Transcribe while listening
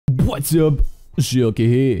What's up? Shilky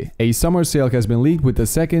here. A summer sale has been leaked with the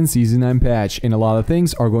second Season 9 patch, and a lot of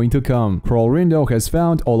things are going to come. Trollrindo has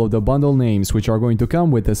found all of the bundle names which are going to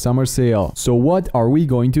come with the summer sale. So what are we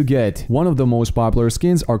going to get? One of the most popular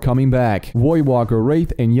skins are coming back. Voidwalker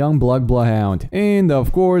Wraith and Youngblood Bloodhound. And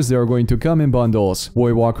of course they are going to come in bundles.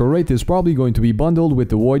 Voidwalker Wraith is probably going to be bundled with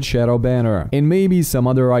the Void Shadow banner. And maybe some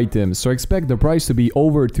other items, so expect the price to be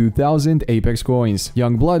over 2,000 Apex coins.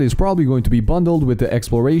 Youngblood is probably going to be bundled with the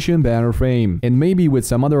Exploration banner frame. And maybe with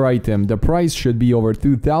some other item, the price should be over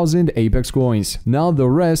 2,000 Apex coins. Now the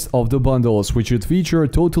rest of the bundles, which should feature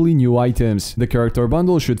totally new items. The character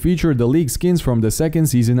bundle should feature the leaked skins from the second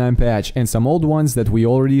Season 9 patch and some old ones that we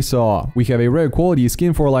already saw. We have a rare quality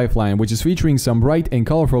skin for Lifeline, which is featuring some bright and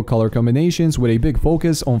colorful color combinations with a big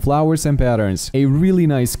focus on flowers and patterns. A really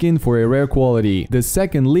nice skin for a rare quality. The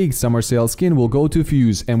second leaked summer sale skin will go to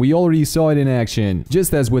Fuse, and we already saw it in action.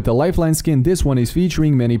 Just as with the Lifeline skin, this one is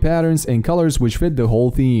featuring many patterns and colors which fit the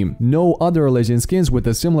whole theme. No other legend skins with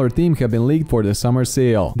a similar theme have been leaked for the summer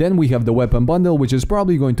sale. Then we have the weapon bundle, which is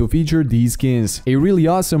probably going to feature these skins. A really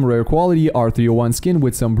awesome rare quality R301 skin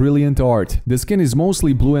with some brilliant art. The skin is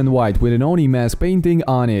mostly blue and white with an Oni mask painting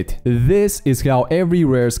on it. This is how every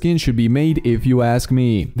rare skin should be made if you ask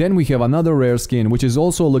me. Then we have another rare skin which is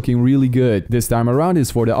also looking really good. This time around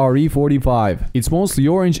is for the RE45. It's mostly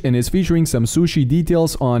orange and is featuring some sushi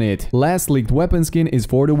details on it. Last leaked weapon skin is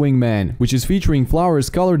for the Wingman, which is featuring flowers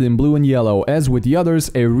colored in blue and yellow. As with the others,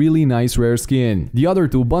 a really nice rare skin. The other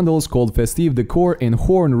two bundles called Festive Decor and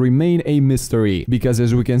Horn remain a mystery, because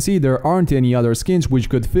as we can see there aren't any other skins which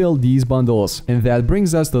could fill these bundles. And that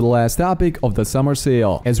brings us to the last topic of the summer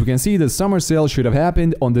sale. As we can see, the summer sale should have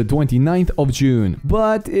happened on the 29th of June,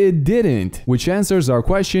 but it didn't, which answers our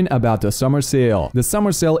question about the summer sale. The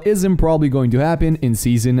summer sale isn't probably going to happen in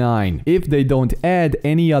Season 9 if they don't add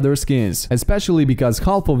any other skins, especially because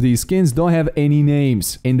half of these skins don't have any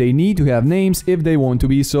names, and they need to have names if they want to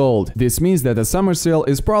be sold. This means that the summer sale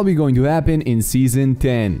is probably going to happen in Season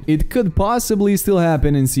 10. It could possibly still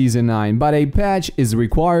happen in Season 9, but a patch is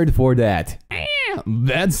required for that.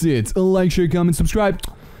 That's it. Like, share, comment, subscribe.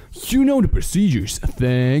 You know the procedures.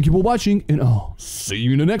 Thank you for watching, and I'll see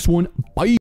you in the next one. Bye.